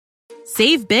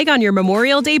Save big on your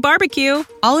Memorial Day barbecue,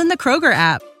 all in the Kroger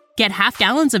app. Get half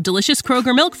gallons of delicious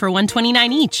Kroger milk for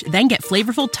 $1.29 each. Then get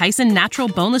flavorful Tyson natural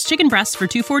boneless chicken breasts for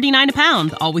 $2.49 a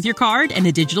pound, all with your card and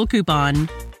a digital coupon.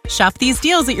 Shop these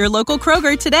deals at your local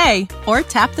Kroger today, or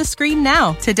tap the screen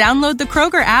now to download the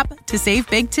Kroger app to save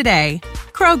big today.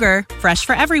 Kroger, fresh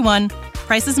for everyone.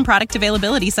 Prices and product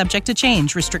availability subject to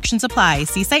change. Restrictions apply.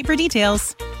 See site for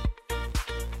details.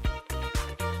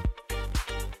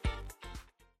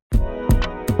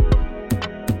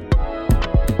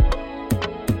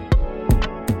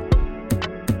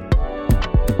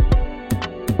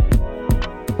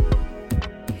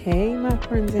 Hey, my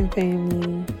friends and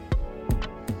family.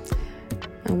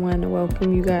 I want to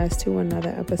welcome you guys to another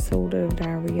episode of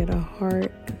Diary of the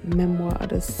Heart, Memoir of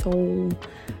the Soul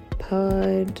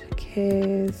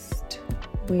podcast,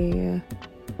 where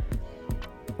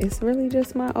it's really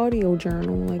just my audio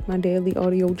journal, like my daily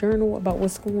audio journal about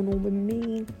what's going on with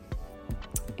me.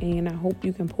 And I hope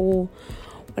you can pull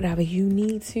whatever you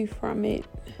need to from it.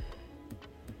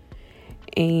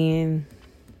 And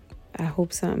I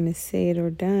hope something is said or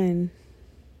done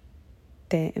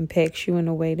that impacts you in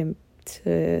a way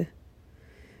to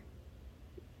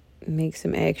make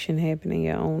some action happen in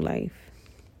your own life.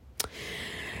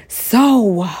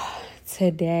 So,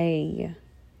 today,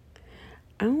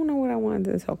 I don't know what I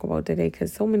wanted to talk about today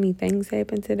because so many things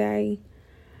happened today.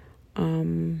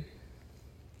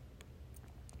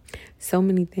 So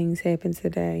many things happened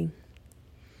today.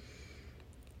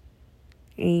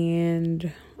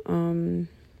 And,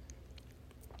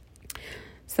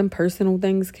 some personal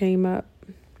things came up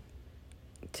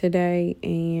today,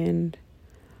 and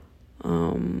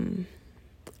I'm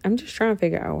just trying to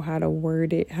figure out how to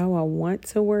word it, how I want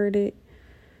to word it,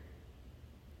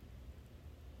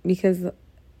 because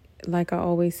like I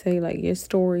always say, like, your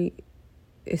story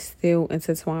is still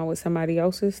intertwined with somebody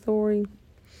else's story.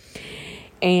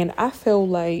 And I feel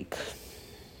like,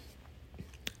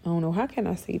 I don't know, how can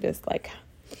I say this, like,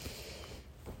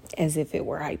 as if it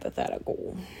were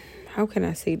hypothetical? How can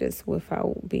I say this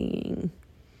without being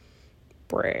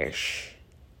brash?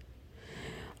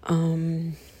 I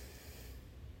mean,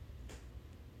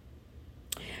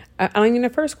 the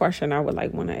first question I would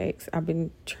want to ask, I've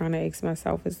been trying to ask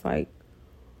myself, is like,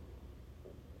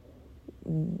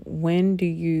 when do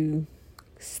you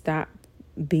stop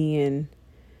being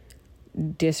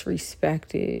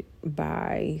disrespected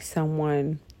by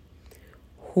someone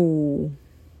who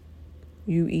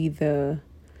you either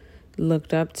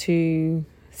looked up to,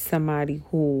 somebody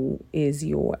who is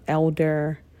your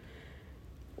elder,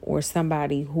 or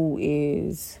somebody who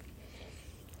is,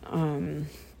 in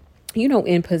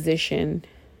position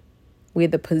where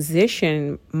the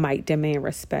position might demand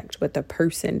respect, but the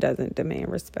person doesn't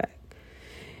demand respect.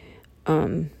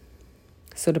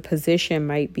 So the position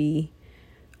might be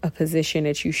a position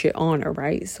that you should honor,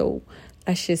 right? So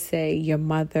let's just say your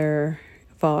mother,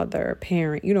 father,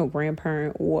 parent,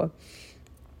 grandparent, or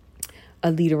a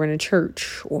leader in a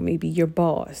church, or maybe your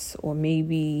boss, or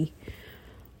maybe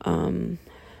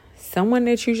someone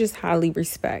that you just highly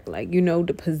respect. Like,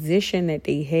 the position that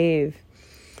they have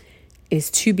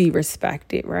is to be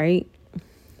respected, right?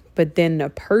 But then the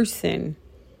person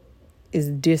is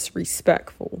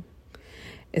disrespectful.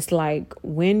 It's like,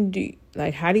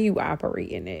 how do you operate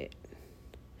in it?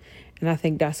 And I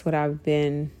think that's what I've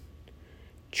been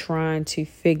trying to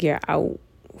figure out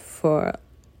for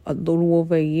a little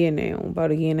over a year now, about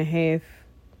a year and a half.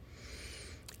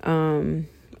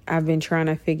 I've been trying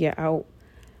to figure out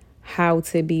how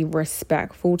to be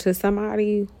respectful to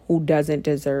somebody who doesn't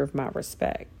deserve my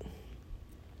respect.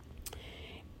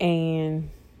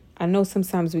 And I know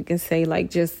sometimes we can say,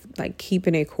 just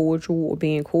keeping it cordial or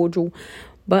being cordial,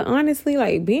 but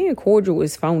honestly, being cordial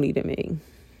is phony to me.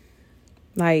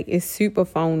 It's super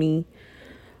phony.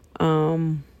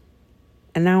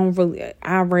 And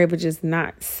I'd rather just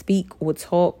not speak or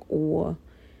talk, or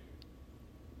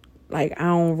I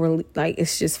don't really,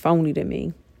 it's just phony to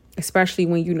me. Especially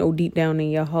when deep down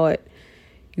in your heart,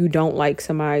 you don't like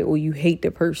somebody or you hate the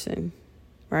person,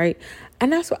 right?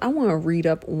 And that's what I want to read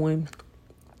up on,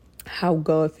 how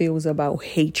God feels about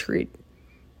hatred.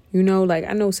 I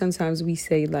know sometimes we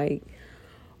say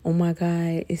oh my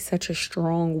God, it's such a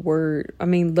strong word. I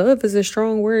mean, love is a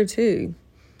strong word too.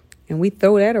 And we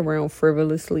throw that around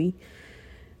frivolously.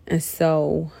 And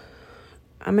so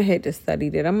I'm going to have to study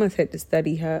that. I'm going to have to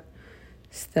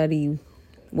study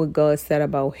what God said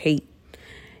about hate.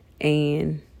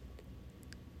 And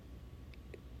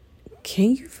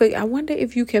I wonder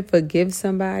if you can forgive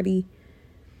somebody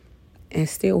and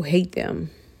still hate them.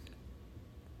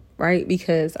 Right?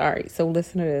 Because, all right, so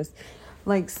listen to this.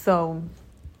 So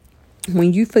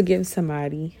when you forgive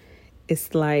somebody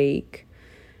it's like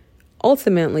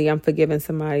ultimately I'm forgiving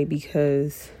somebody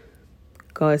because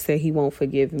God said he won't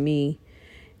forgive me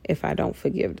if I don't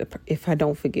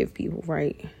forgive people,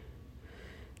 right?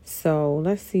 So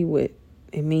let's see what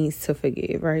it means to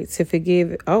forgive, right? To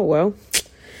forgive, oh well,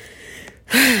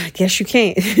 I guess you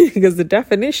can't, because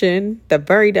the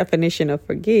very definition of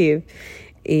forgive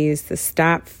is to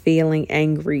stop feeling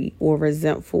angry or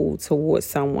resentful towards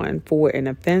someone for an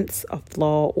offense, a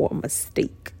flaw, or a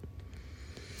mistake.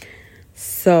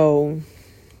 So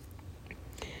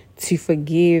to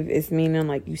forgive is meaning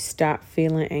like you stop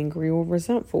feeling angry or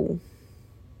resentful.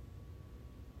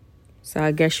 So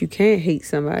I guess you can't hate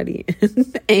somebody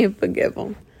and forgive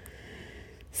them.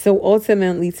 So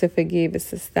ultimately, to forgive is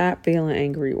to stop feeling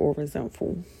angry or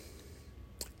resentful.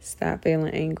 Stop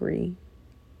feeling angry.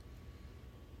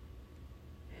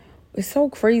 It's so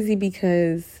crazy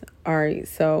because, all right,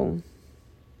 so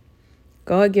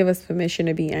God give us permission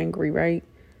to be angry, right?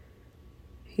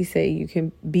 He said you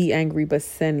can be angry, but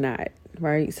sin not,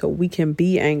 right? So we can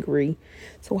be angry.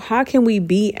 So how can we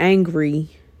be angry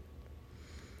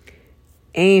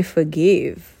and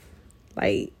forgive?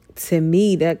 Like, to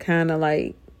me, that kind of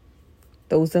like,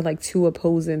 those are like two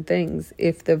opposing things.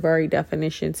 If the very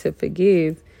definition to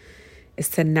forgive is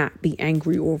to not be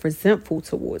angry or resentful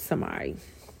towards somebody.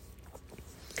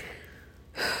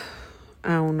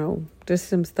 I don't know. Just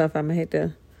some stuff I'm going to have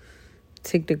to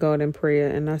take to God in prayer.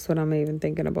 And that's what I'm even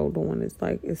thinking about doing. It's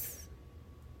like, it's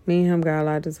me and him got a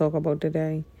lot to talk about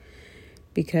today.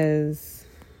 Because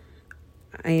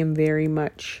I am very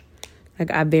much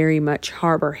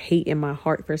harbor hate in my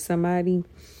heart for somebody.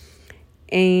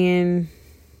 And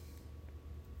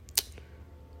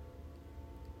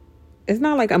it's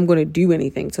not like I'm going to do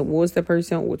anything towards the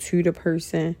person or to the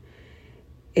person.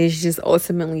 It's just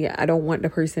ultimately, I don't want the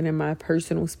person in my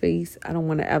personal space. I don't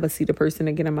want to ever see the person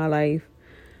again in my life.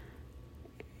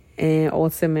 And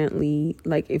ultimately,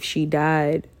 like if she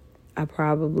died, I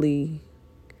probably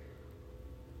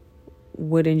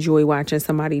would enjoy watching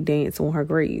somebody dance on her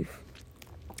grave.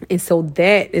 And so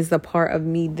that is the part of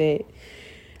me that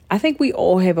I think we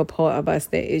all have a part of us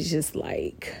that is just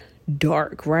like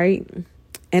dark, right?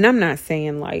 And I'm not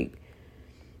saying like,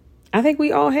 I think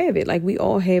we all have it. Like we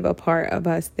all have a part of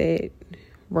us that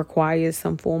requires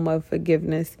some form of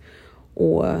forgiveness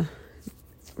or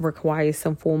requires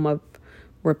some form of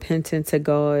repentance to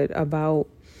God about.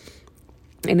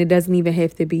 And it doesn't even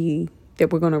have to be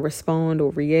that we're going to respond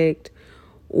or react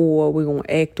or we're going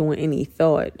to act on any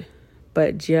thought,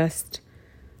 but just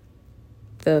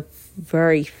the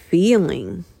very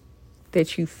feeling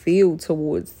that you feel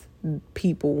towards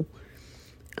people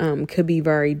could be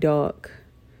very dark.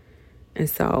 And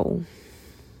so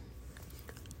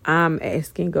I'm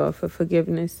asking God for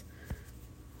forgiveness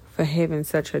for having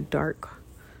such a dark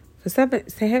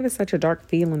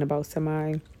feeling about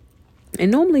somebody.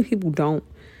 And normally people don't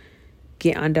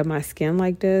get under my skin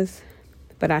like this,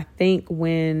 but I think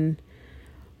when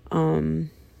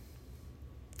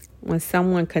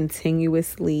someone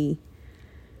continuously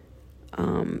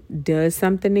does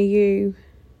something to you,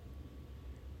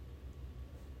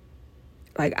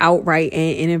 like outright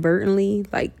and inadvertently,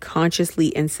 like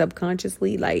consciously and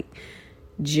subconsciously, like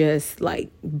just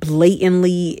like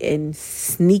blatantly and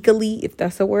sneakily, if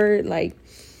that's a word, like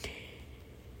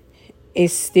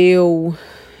it's I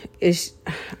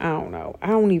don't know. I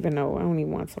don't even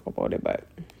want to talk about it, but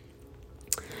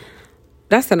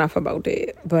that's enough about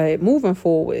that. But moving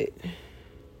forward,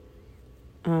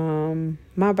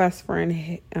 my best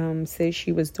friend said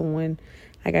she was doing,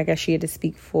 like, I guess she had to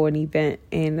speak for an event,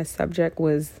 and the subject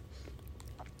was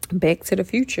Back to the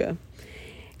Future.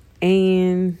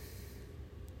 And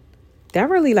that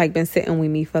really, like, been sitting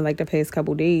with me for, like, the past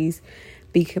couple days,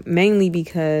 mainly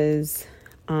because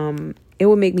it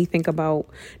would make me think about,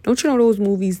 don't you know those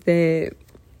movies that,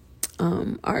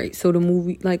 all right, so the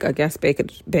movie, like, I guess Back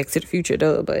to the Future,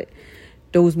 but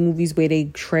those movies where they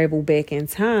travel back in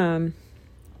time,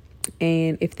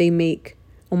 and if they make,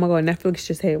 oh my God, Netflix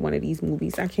just had one of these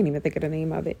movies. I can't even think of the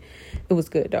name of it. It was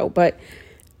good though. But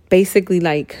basically,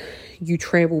 like, you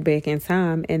travel back in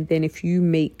time, and then if you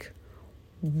make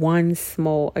one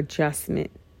small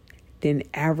adjustment, then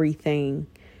everything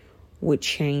would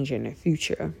change in the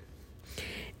future.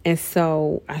 And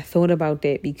so I thought about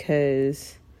that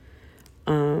because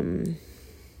I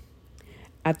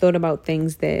thought about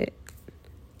things that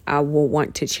I will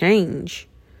want to change.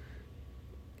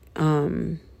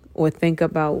 I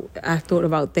thought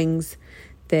about things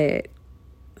that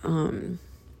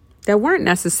that weren't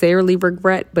necessarily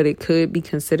regret, but it could be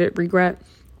considered regret.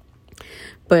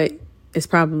 But it's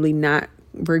probably not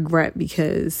regret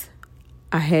because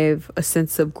I have a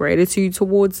sense of gratitude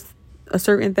towards a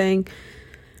certain thing.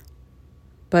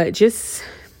 But just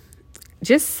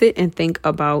sit and think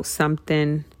about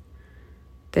something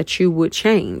that you would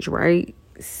change, right?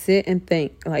 Sit and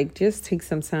think. Like, just take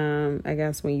some time, I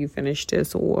guess, when you finish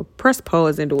this, or press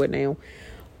pause and do it now.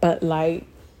 But like,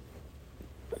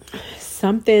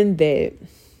 something that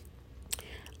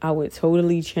I would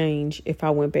totally change if I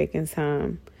went back in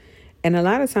time. And a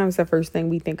lot of times the first thing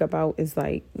we think about is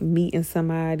like meeting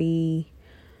somebody.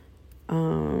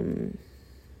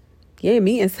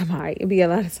 Meeting somebody. It'd be a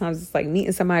lot of times it's like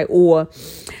meeting somebody, or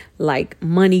like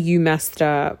money you messed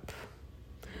up,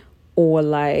 or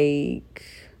like,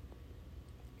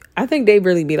 I think they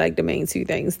really be like the main two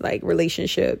things, like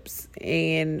relationships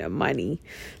and money.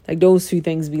 Like those two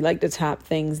things be like the top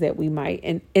things that we might.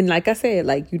 And like I said,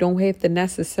 like you don't have to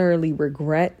necessarily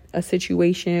regret a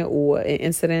situation or an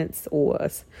incident or,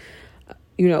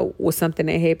 or something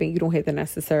that happened. You don't have to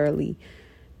necessarily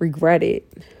regret it.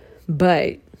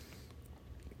 But,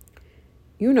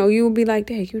 you would be like,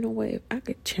 dang, you know what? If I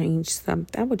could change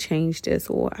something, I would change this,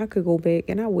 or I could go back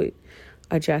and I would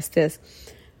adjust this.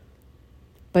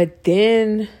 But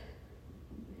then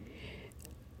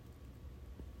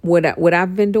what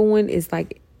I've been doing is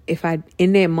like, if I,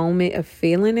 in that moment of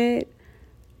feeling it,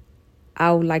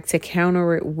 I would like to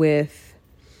counter it with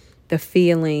the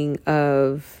feeling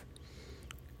of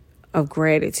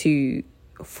gratitude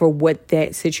for what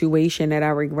that situation that I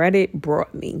regretted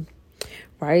brought me,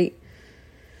 right?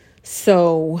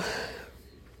 So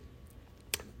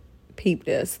peep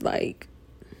this, like,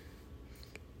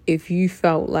 if you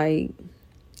felt like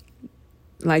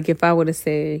if I would have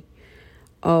said,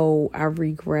 oh, I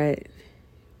regret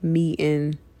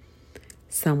meeting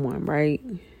someone, right?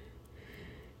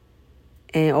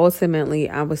 And ultimately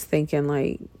I was thinking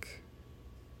like,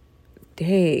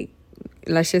 dang,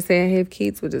 let's just say I have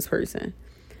kids with this person.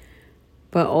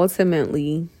 But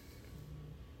ultimately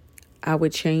I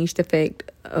would change the fact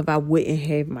of I wouldn't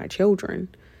have my children,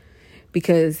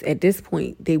 because at this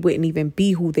point they wouldn't even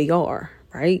be who they are,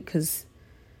 right? Because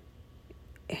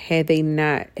had I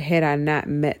not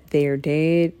met their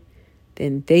dad,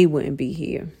 then they wouldn't be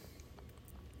here.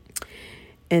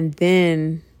 And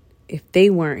then if they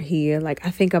weren't here, like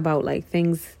I think about like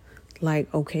things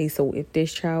like, okay, so if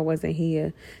this child wasn't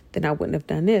here, then I wouldn't have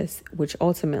done this, which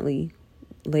ultimately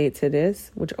led to this,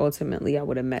 which ultimately I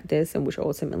would have met this, and which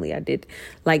ultimately I did.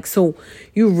 Like, so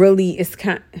you really,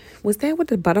 was that what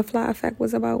the butterfly effect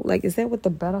was about? Like, is that what the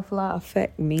butterfly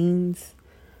effect means?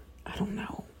 I don't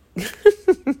know.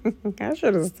 I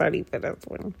should have studied for this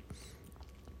one.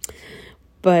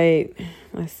 But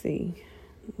let's see.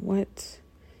 What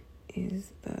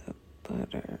is the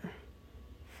butterfly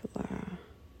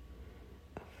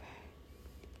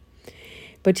effect?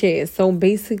 But yeah, so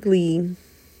basically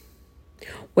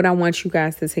what I want you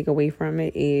guys to take away from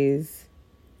it is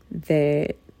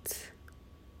that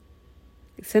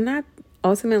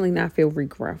ultimately not feel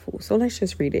regretful. So let's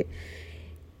just read it.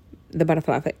 The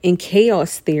butterfly effect. In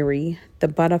chaos theory, the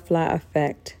butterfly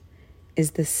effect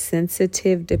is the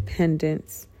sensitive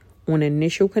dependence on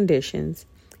initial conditions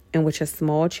in which a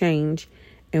small change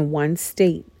in one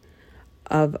state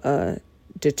of a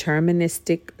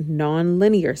deterministic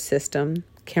nonlinear system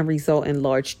can result in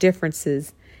large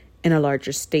differences in a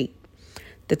larger state.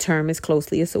 The term is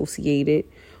closely associated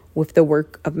with the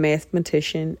work of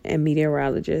mathematician and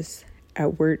meteorologist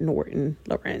Edward Norton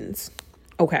Lorenz.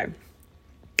 Okay.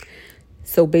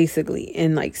 So basically,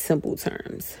 in like simple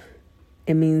terms,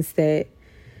 it means that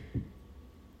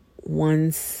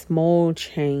one small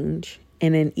change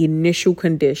in an initial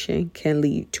condition can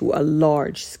lead to a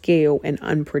large scale and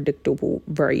unpredictable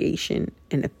variation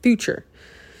in a future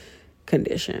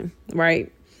condition,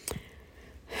 right?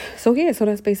 So yeah, so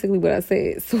that's basically what I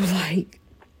said. So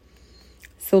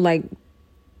like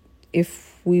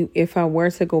if I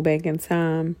were to go back in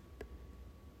time,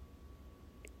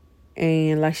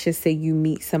 and let's just say you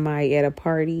meet somebody at a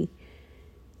party,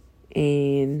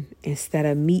 and instead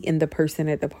of meeting the person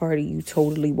at the party, you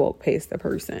totally walk past the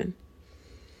person.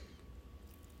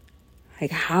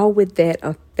 Like, how would that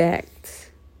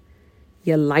affect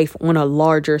your life on a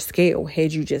larger scale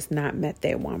had you just not met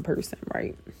that one person,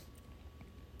 right?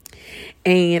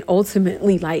 And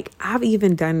ultimately, like, I've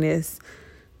even done this.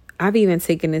 I've even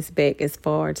taken this back as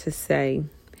far to say,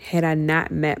 had I not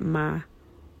met my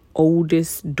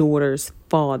oldest daughter's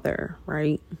father,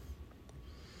 right?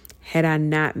 Had I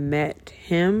not met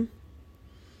him,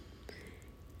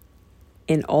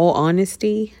 in all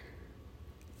honesty,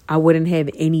 I wouldn't have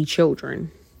any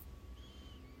children.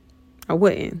 I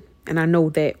wouldn't. And I know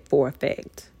that for a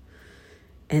fact.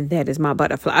 And that is my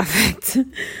butterfly effect.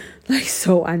 Like,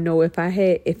 so I know if I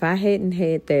hadn't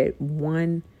had that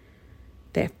one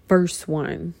that first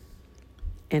one,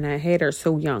 and I had her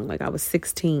so young, like I was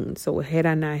 16. So had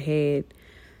I not had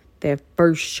that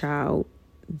first child,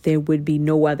 there would be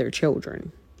no other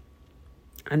children.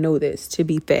 I know this to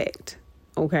be fact.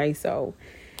 Okay, so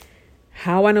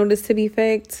how I know this to be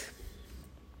fact?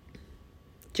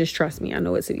 Just trust me, I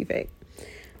know it to be fact.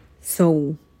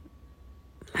 So,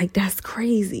 like, that's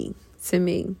crazy to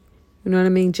me. You know what I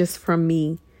mean? Just from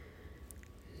me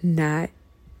not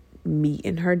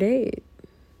meeting her dad.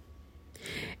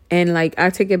 And, like, I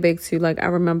take it back to, like, I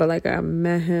remember, like, I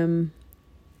met him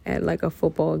at, like, a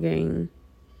football game.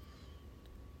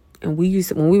 And we used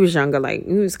to, when we was younger, like,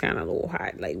 we was kind of a little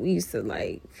hot. Like, we used to,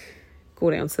 like, go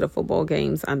down to the football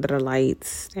games under the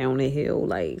lights, down the hill,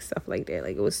 like, stuff like that.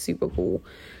 Like, it was super cool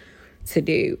to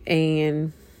do.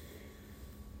 And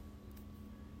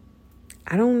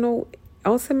I don't know.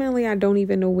 Ultimately, I don't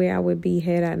even know where I would be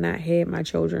had I not had my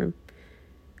children.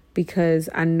 Because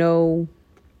I know,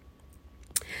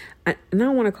 and I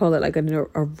don't want to call it like an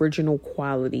original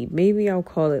quality. Maybe I'll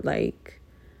call it like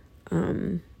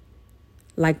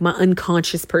my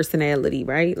unconscious personality,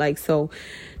 right? Like, so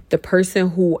the person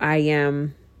who I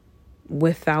am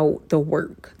without the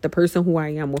work, the person who I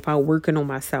am without working on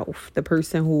myself, the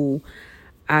person who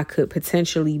I could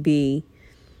potentially be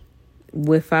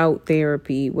without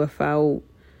therapy, without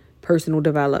personal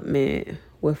development,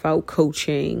 without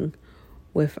coaching,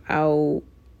 without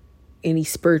any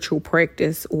spiritual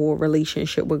practice or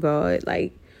relationship with God.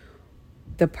 Like,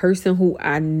 the person who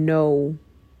I know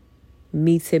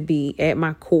me to be at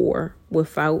my core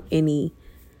without any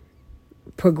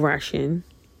progression.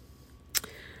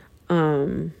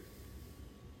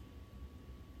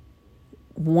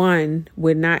 One,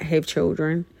 would not have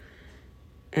children.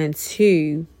 And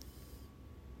two,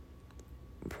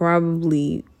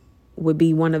 probably would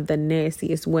be one of the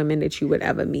nastiest women that you would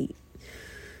ever meet.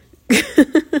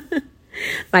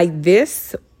 Like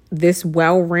this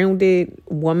well-rounded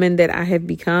woman that I have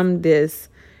become, this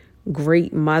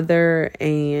great mother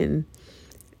and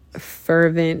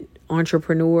fervent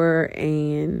entrepreneur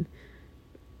and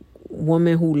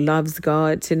woman who loves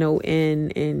God to no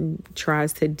end and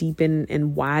tries to deepen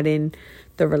and widen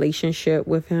the relationship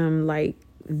with him, like,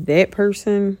 that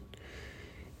person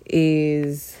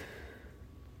is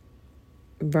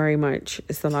very much,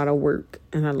 it's a lot of work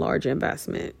and a large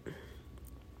investment.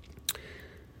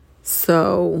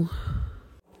 So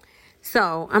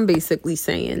I'm basically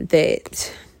saying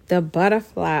that the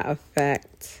butterfly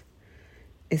effect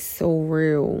is so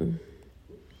real.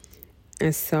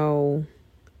 And so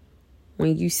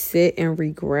when you sit in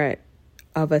regret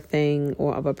of a thing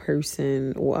or of a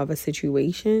person or of a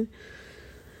situation,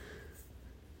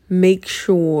 make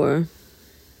sure,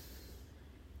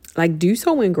 like, do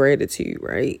so in gratitude,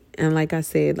 right? And like I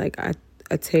said, like, I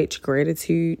attach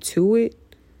gratitude to it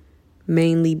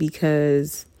mainly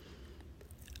because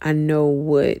I know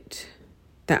what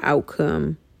the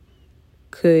outcome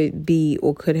could be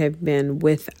or could have been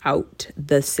without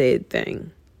the said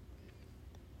thing.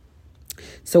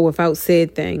 So without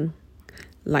said thing,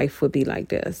 life would be like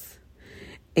this.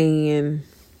 And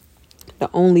the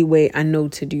only way I know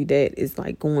to do that is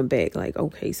like going back, like,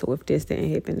 okay, so if this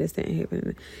didn't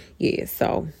happen. Yeah,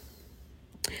 so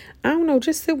I don't know,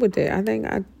 just sit with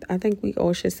that. I think we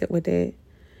all should sit with that.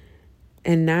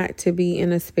 And not to be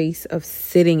in a space of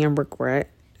sitting in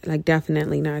regret. Like,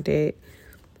 definitely not that.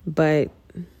 But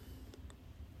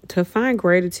to find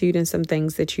gratitude in some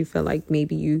things that you feel like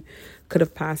maybe you could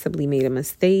have possibly made a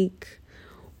mistake,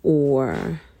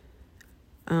 or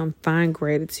find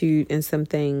gratitude in some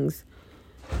things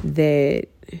that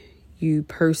you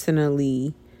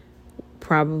personally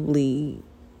probably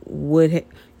would have,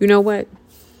 you know what?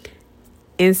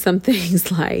 And some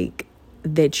things like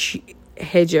that you,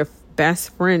 had your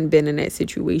best friend been in that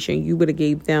situation, you would have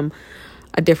gave them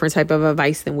a different type of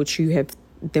advice than what you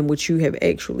have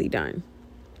actually done.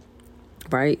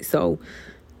 Right? So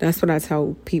that's what I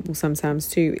tell people sometimes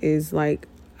too, is like,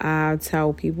 I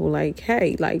tell people like,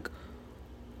 hey, like,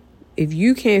 if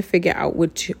you can't figure out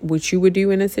what you would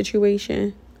do in a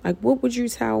situation, like, what would you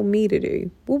tell me to do?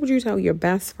 What would you tell your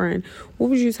best friend? What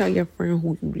would you tell your friend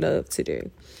who you love to do?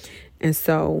 And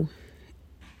so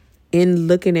in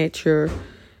looking at your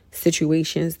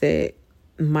situations that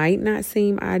might not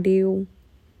seem ideal,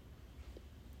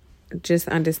 just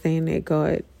understand that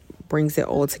God brings it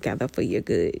all together for your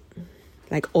good.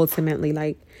 Like, ultimately,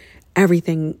 like,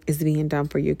 everything is being done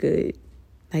for your good.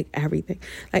 Like, everything.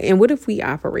 Like, and what if we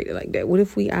operated like that? What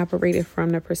if we operated from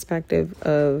the perspective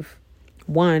of,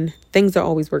 one, things are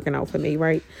always working out for me,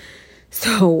 right?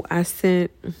 So I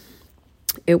sent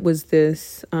it was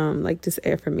this like this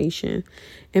affirmation,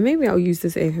 and maybe I'll use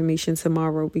this affirmation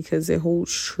tomorrow because it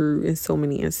holds true in so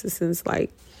many instances.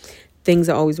 Like, things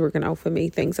are always working out for me.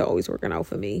 Things are always working out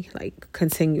for me. Like,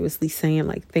 continuously saying,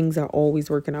 like, things are always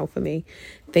working out for me.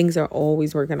 Things are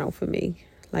always working out for me.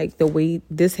 Like, the way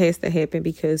this has to happen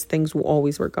because things will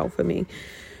always work out for me.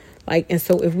 Like, and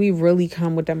so if we really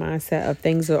come with the mindset of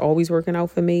things are always working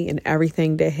out for me and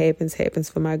everything that happens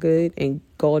for my good and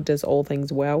God does all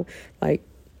things well, like,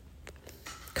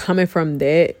 coming from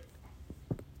that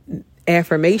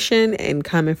affirmation and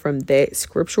coming from that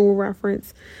scriptural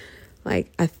reference,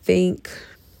 like, I think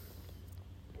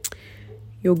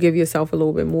you'll give yourself a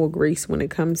little bit more grace when it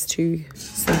comes to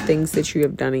some things that you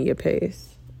have done in your past.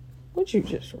 What you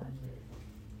just wrote?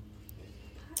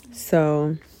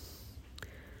 So,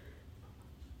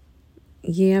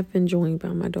 yeah, I've been joined by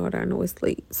my daughter. I know it's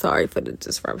late. Sorry for the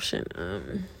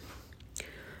disruption.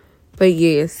 But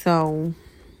yeah, so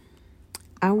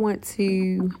I want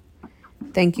to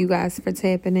thank you guys for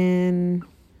tapping in.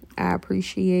 I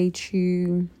appreciate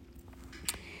you.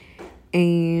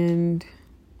 And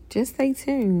just stay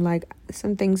tuned. Like,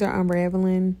 some things are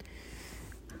unraveling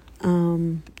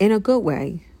in a good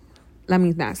way. Let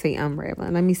me not say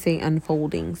unraveling. Let me say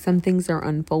unfolding. Some things are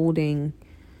unfolding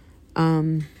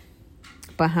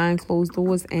behind closed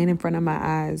doors and in front of my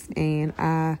eyes. And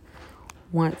I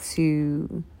want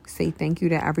to say thank you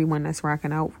to everyone that's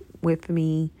rocking out with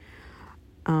me.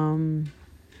 It's going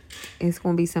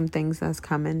to be some things that's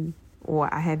coming,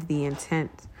 or I have the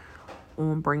intent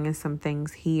on bringing some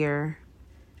things here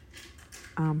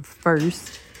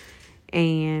first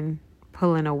and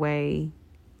pulling away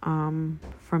from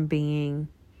being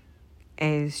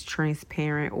as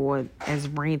transparent or as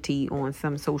ranty on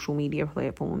some social media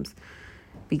platforms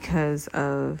because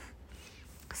of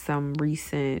some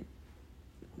recent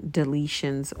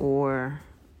deletions, or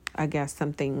I guess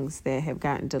some things that have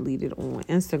gotten deleted on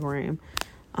Instagram,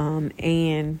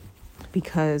 and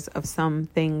because of some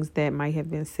things that might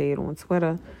have been said on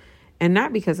Twitter. And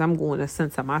not because I'm going to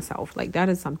censor myself. Like, that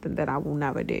is something that I will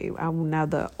never do. I will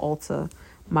never alter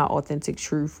my authentic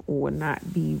truth or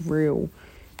not be real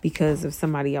because of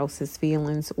somebody else's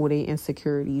feelings or their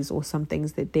insecurities or some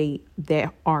things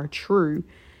that are true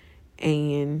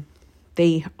and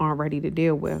they aren't ready to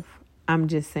deal with. I'm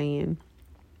just saying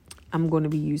I'm going to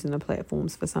be using the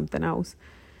platforms for something else.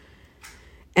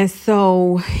 And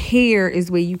so here is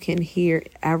where you can hear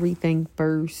everything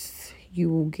first. You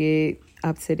will get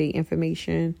up-to-date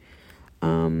information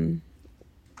in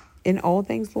all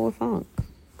things Lord Funk.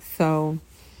 So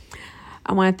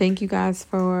I want to thank you guys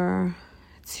for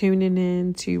tuning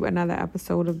in to another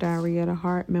episode of Diary of the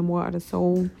Heart, Memoir of the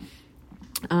Soul.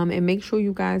 And make sure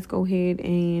you guys go ahead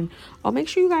and make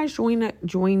sure you guys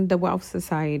join the Wealth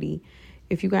Society.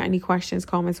 If you got any questions,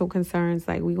 comments, or concerns,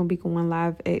 like, we're going to be going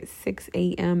live at 6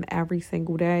 a.m. every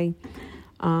single day.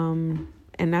 And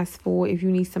that's for if you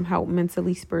need some help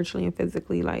mentally, spiritually, and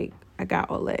physically. Like, I got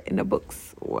all that in the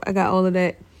books. I got all of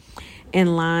that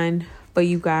in line for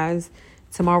you guys.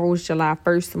 Tomorrow is July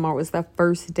 1st. Tomorrow is the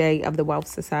first day of the Wealth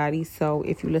Society. So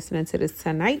if you're listening to this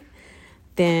tonight,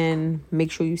 then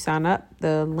make sure you sign up.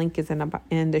 The link is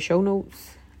in the show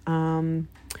notes.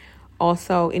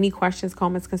 Also, any questions,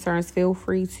 comments, concerns, feel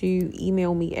free to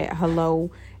email me at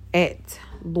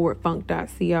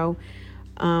hello@lordfunk.co.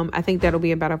 I think that'll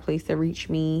be a better place to reach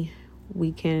me.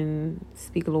 We can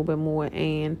speak a little bit more.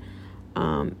 And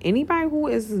anybody who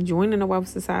is joining the Wealth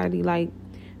Society, like,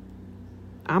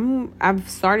 I've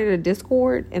started a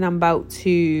Discord, and I'm about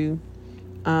to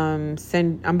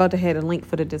have a link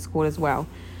for the Discord as well.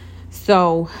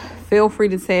 So feel free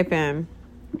to tap in.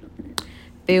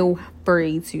 I'm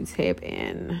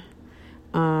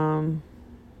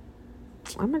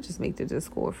gonna just make the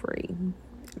Discord free.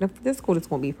 The Discord is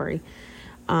gonna be free.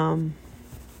 The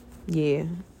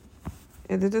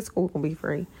Discord gonna be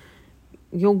free.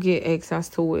 You'll get access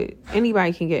to it.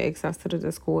 Anybody can get access to the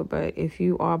Discord, but if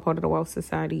you are part of the Wealth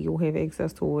Society, you'll have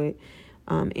access to it.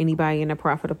 Anybody in the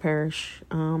Prophet of Parish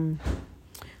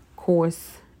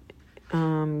course,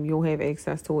 you'll have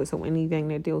access to it. So anything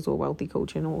that deals with wealthy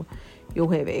coaching, or you'll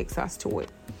have access to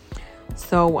it.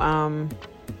 So I've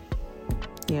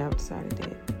decided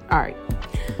that. All right.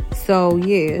 So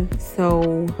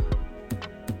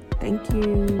thank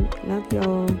you. Love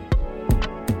y'all.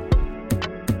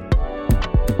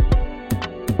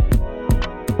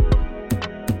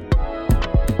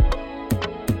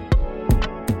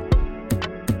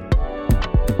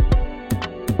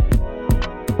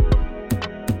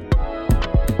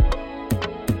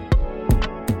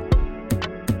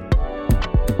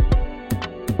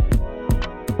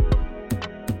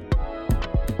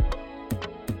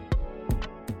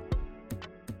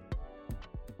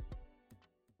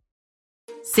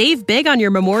 Save big on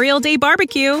your Memorial Day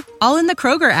barbecue, all in the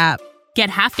Kroger app. Get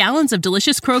half gallons of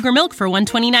delicious Kroger milk for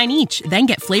 $1.29 each. Then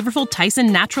get flavorful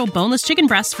Tyson natural boneless chicken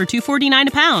breasts for $2.49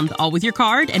 a pound, all with your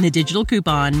card and a digital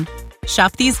coupon.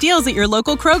 Shop these deals at your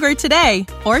local Kroger today,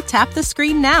 or tap the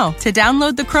screen now to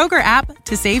download the Kroger app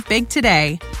to save big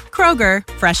today. Kroger,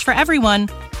 fresh for everyone.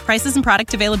 Prices and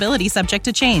product availability subject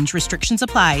to change. Restrictions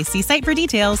apply. See site for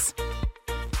details.